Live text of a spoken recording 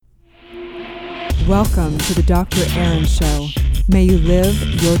Welcome to the Dr. Erin Show. May you live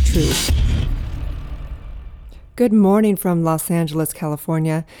your truth. Good morning from Los Angeles,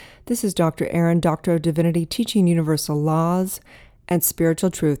 California. This is Dr. Erin, Doctor of Divinity, teaching universal laws and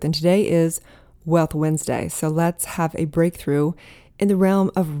spiritual truth. And today is Wealth Wednesday. So let's have a breakthrough in the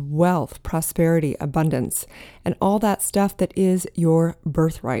realm of wealth, prosperity, abundance, and all that stuff that is your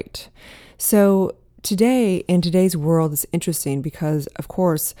birthright. So today, in today's world, is interesting because, of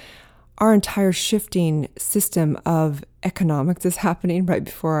course, our entire shifting system of economics is happening right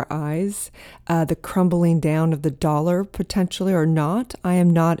before our eyes. The crumbling down of the dollar, potentially or not. I am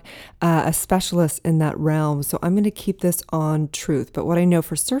not a specialist in that realm, so I'm going to keep this on truth. But what I know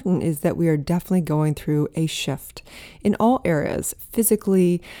for certain is that we are definitely going through a shift in all areas.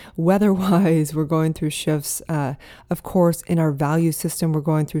 Physically, weather-wise, we're going through shifts. Of course, in our value system, we're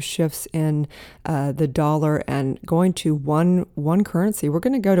going through shifts in the dollar and going to one currency. We're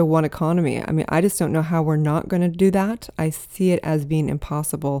going to go to one economy. I mean, I just don't know how we're not going to do that. I see it as being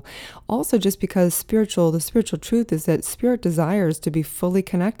impossible. Also, just because the spiritual truth is that spirit desires to be fully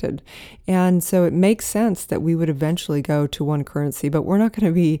connected. And so it makes sense that we would eventually go to one currency, but we're not going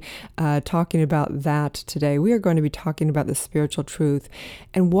to be talking about that today. We are going to be talking about the spiritual truth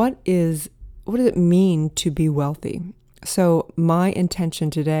and what does it mean to be wealthy? So my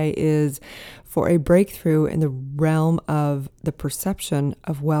intention today is for a breakthrough in the realm of the perception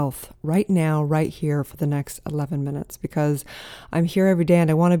of wealth right now, right here for the next 11 minutes, because I'm here every day and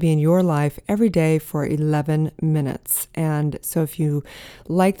I want to be in your life every day for 11 minutes. And so if you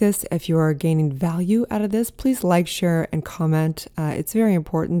like this, if you are gaining value out of this, please like, share, and comment. It's very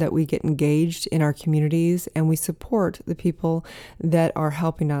important that we get engaged in our communities and we support the people that are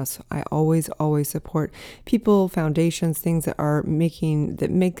helping us. I always support people, foundations, things that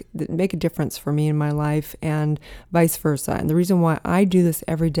make a difference for me in my life and vice versa. And the reason why I do this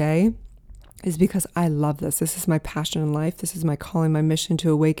every day is because I love this. This is my passion in life. This is my calling, my mission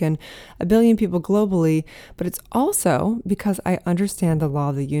to awaken 1 billion people globally. But it's also because I understand the law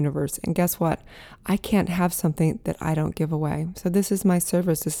of the universe. And guess what? I can't have something that I don't give away. So this is my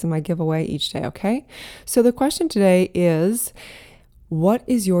service. This is my giveaway each day, okay? So the question today is, what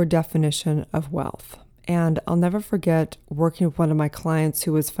is your definition of wealth? And I'll never forget working with one of my clients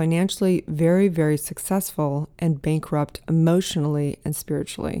who was financially very, very successful and bankrupt emotionally and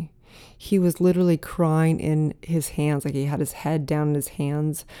spiritually. He was literally crying in his hands, like he had his head down in his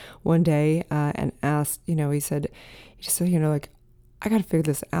hands one day and asked, he just said, like, I got to figure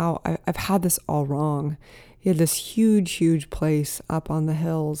this out. I've had this all wrong. He had this huge place up on the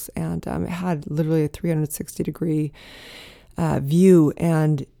hills and it had literally a 360-degree view,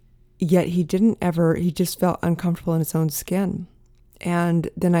 and yet he just felt uncomfortable in his own skin. And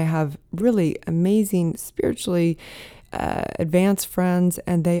then I have really amazing, spiritually advanced friends,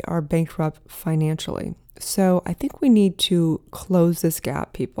 and they are bankrupt financially. So I think we need to close this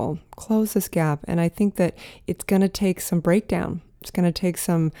gap, people. Close this gap. And I think that it's going to take some breakdown. It's going to take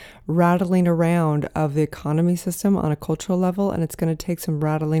some rattling around of the economy system on a cultural level, and it's going to take some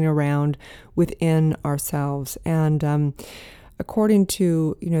rattling around within ourselves. And according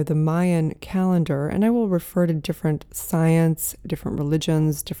to, the Mayan calendar, and I will refer to different science, different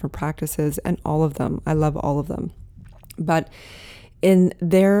religions, different practices, and all of them. I love all of them. But in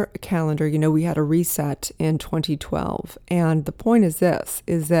their calendar, we had a reset in 2012. And the point is that,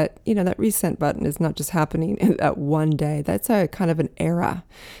 that reset button is not just happening at one day. That's a kind of an era.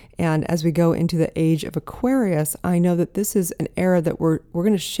 And as we go into the age of Aquarius, I know that this is an era that we're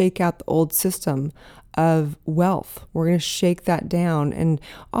going to shake out the old system of wealth. We're going to shake that down. And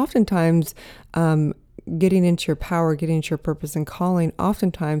oftentimes, getting into your power, getting into your purpose and calling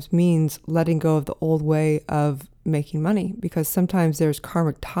oftentimes means letting go of the old way of making money, because sometimes there's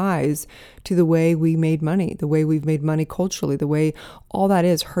karmic ties to the way we made money, the way we've made money culturally, the way all that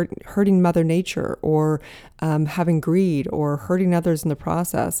is hurting Mother Nature, or having greed, or hurting others in the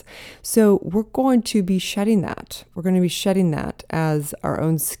process. So we're going to be shedding that. We're going to be shedding that as our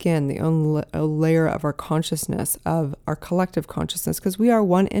own skin, the own layer of our consciousness, of our collective consciousness, because we are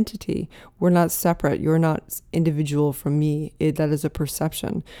one entity. We're not separate. You're not individual from me. That is a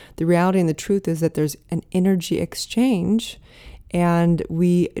perception. The reality and the truth is that there's an energy exchange, and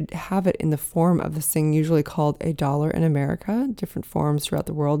we have it in the form of this thing usually called a dollar in America, different forms throughout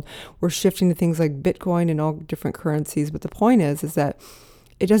the world. We're shifting to things like Bitcoin and all different currencies, but the point is that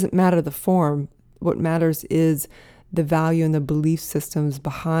it doesn't matter the form. What matters is the value and the belief systems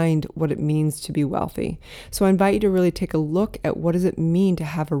behind what it means to be wealthy. So I invite you to really take a look at, what does it mean to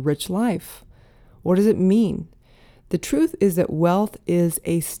have a rich life? What does it mean? The truth is that wealth is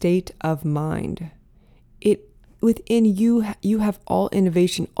a state of mind. It within you, you have all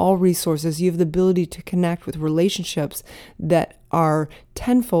innovation, all resources. You have the ability to connect with relationships that are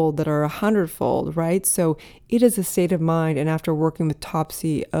tenfold, that are 100-fold, right? So it is a state of mind. And after working with top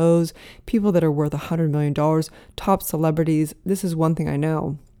CEOs, people that are worth $100 million, top celebrities, this is one thing I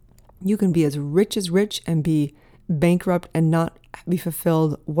know. You can be as rich and be bankrupt and not be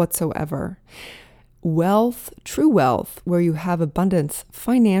fulfilled whatsoever. Wealth, true wealth, where you have abundance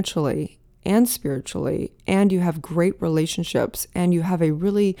financially and spiritually, and you have great relationships, and you have a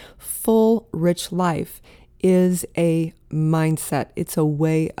really full, rich life, is a mindset. It's a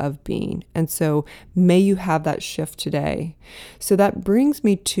way of being. And so may you have that shift today. So that brings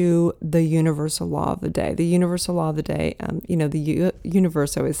me to the universal law of the day. The universal law of the day, the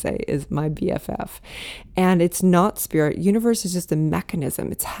universe, I always say, is my BFF. And it's not spirit. Universe is just a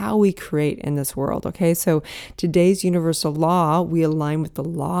mechanism. It's how we create in this world. Okay. So today's universal law, we align with the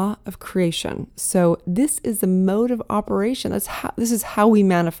law of creation. So this is the mode of operation. This is how we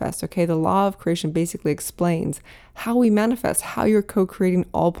manifest. Okay. The law of creation basically explains how we manifest, how you're co-creating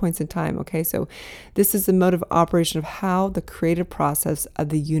all points in time. Okay, so this is the mode of operation of how the creative process of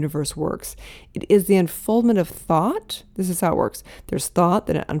the universe works. It is the unfoldment of thought. This is how it works. There's thought,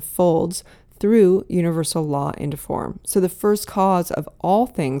 then it unfolds through universal law into form. So the first cause of all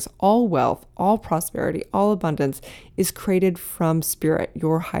things, all wealth, all prosperity, all abundance is created from spirit,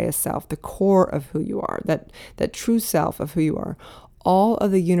 your highest self, the core of who you are, that true self of who you are. All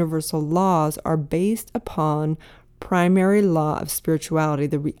of the universal laws are based upon primary law of spirituality,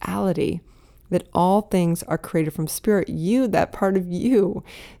 the reality that all things are created from spirit. You, that part of you.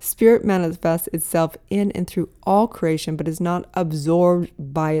 Spirit manifests itself in and through all creation, but is not absorbed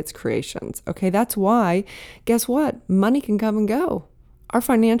by its creations. Okay, that's why, guess what? Money can come and go. Our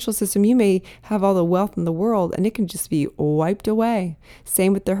financial system, you may have all the wealth in the world and it can just be wiped away.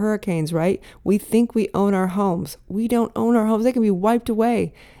 Same with the hurricanes, right? We think we own our homes. We don't own our homes. They can be wiped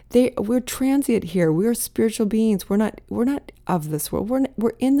away. We're transient here. We're spiritual beings. We're not of this world.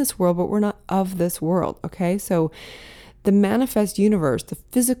 We're in this world, but we're not of this world. Okay. So the manifest universe, the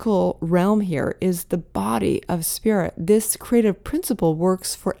physical realm here, is the body of spirit. This creative principle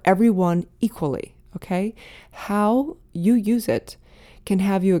works for everyone equally. Okay. How you use it can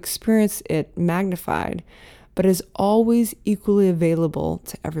have you experience it magnified, but is always equally available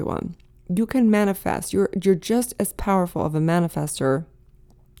to everyone. You can manifest. You're just as powerful of a manifester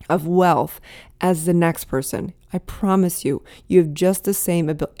of wealth as the next person. I promise you, you have just the same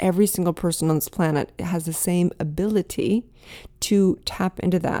ability. Every single person on this planet has the same ability to tap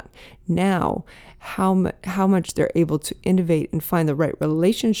into that. Now, how much they're able to innovate and find the right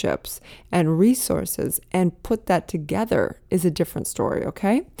relationships and resources and put that together is a different story,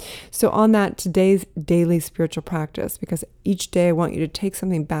 okay? So on that, today's daily spiritual practice, because each day I want you to take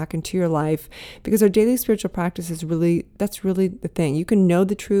something back into your life, because our daily spiritual practice that's really the thing. You can know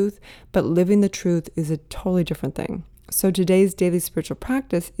the truth, but living the truth is a totally different thing. So today's daily spiritual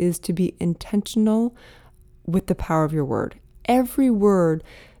practice is to be intentional with the power of your word. Every word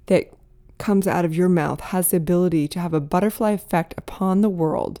that comes out of your mouth has the ability to have a butterfly effect upon the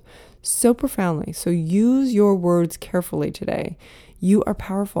world so profoundly. So use your words carefully today. You are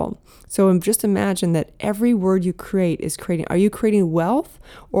powerful. So just imagine that every word you create is creating. Are you creating wealth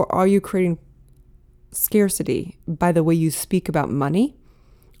or are you creating scarcity by the way you speak about money?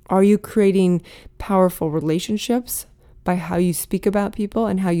 Are you creating powerful relationships by how you speak about people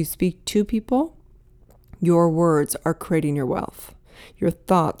and how you speak to people? Your words are creating your wealth. Your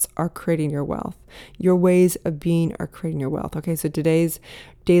thoughts are creating your wealth. Your ways of being are creating your wealth. Okay, so today's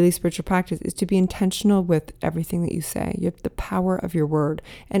daily spiritual practice is to be intentional with everything that you say. You have the power of your word.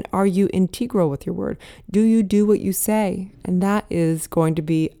 And are you integral with your word? Do you do what you say? And that is going to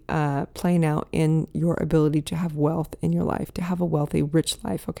be playing out in your ability to have wealth in your life, to have a wealthy, rich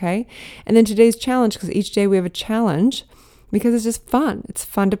life, okay? And then today's challenge, because each day we have a challenge, because it's just fun. It's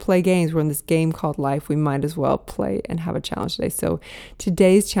fun to play games. We're in this game called life. We might as well play and have a challenge today. So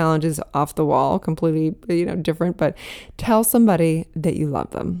today's challenge is off the wall, completely, different, but tell somebody that you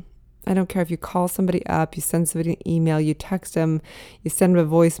love them. I don't care if you call somebody up, you send somebody an email, you text them, you send them a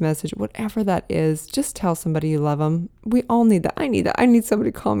voice message, whatever that is, just tell somebody you love them. We all need that. I need that. I need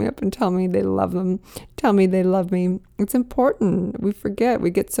somebody to call me up and tell me they love them, tell me they love me. It's important. We forget.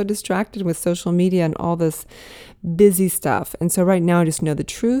 We get so distracted with social media and all this busy stuff. And so right now, just know the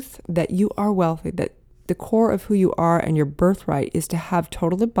truth that you are wealthy, that the core of who you are and your birthright is to have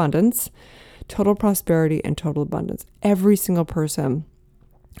total abundance, total prosperity, and total abundance. Every single person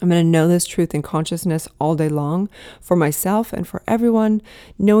I'm going to know this truth in consciousness all day long for myself and for everyone,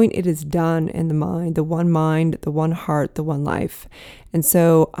 knowing it is done in the mind, the one heart, the one life. And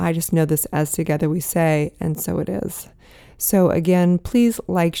so I just know this as together we say, and so it is. So again, please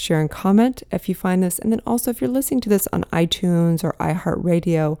like, share, and comment if you find this. And then also, if you're listening to this on iTunes or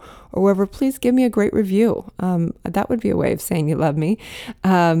iHeartRadio or wherever, please give me a great review. That would be a way of saying you love me.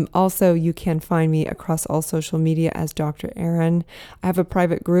 Also, you can find me across all social media as Dr. Erin. I have a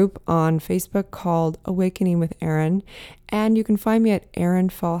private group on Facebook called Awakening with Erin. And you can find me at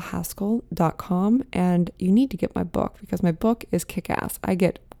erinfallhaskell.com. And you need to get my book because my book is kick-ass. I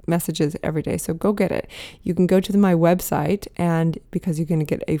get messages every day, so go get it. You can go to my website, and because you're going to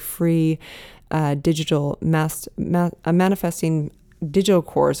get a free digital manifesting digital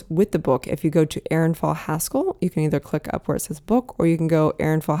course with the book. If you go to Erin Fall Haskell, you can either click up where it says book, or you can go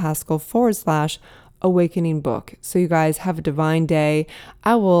Erin Fall Haskell /awakening book. So you guys have a divine day.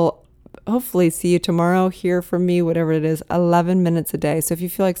 I will hopefully see you tomorrow. Hear from me, whatever it is, 11 minutes a day. So if you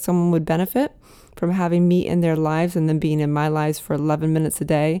feel like someone would benefit from having me in their lives and then being in my lives for 11 minutes a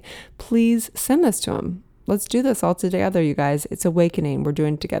day, please send this to them. Let's do this all together, you guys. It's awakening. We're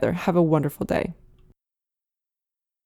doing it together. Have a wonderful day.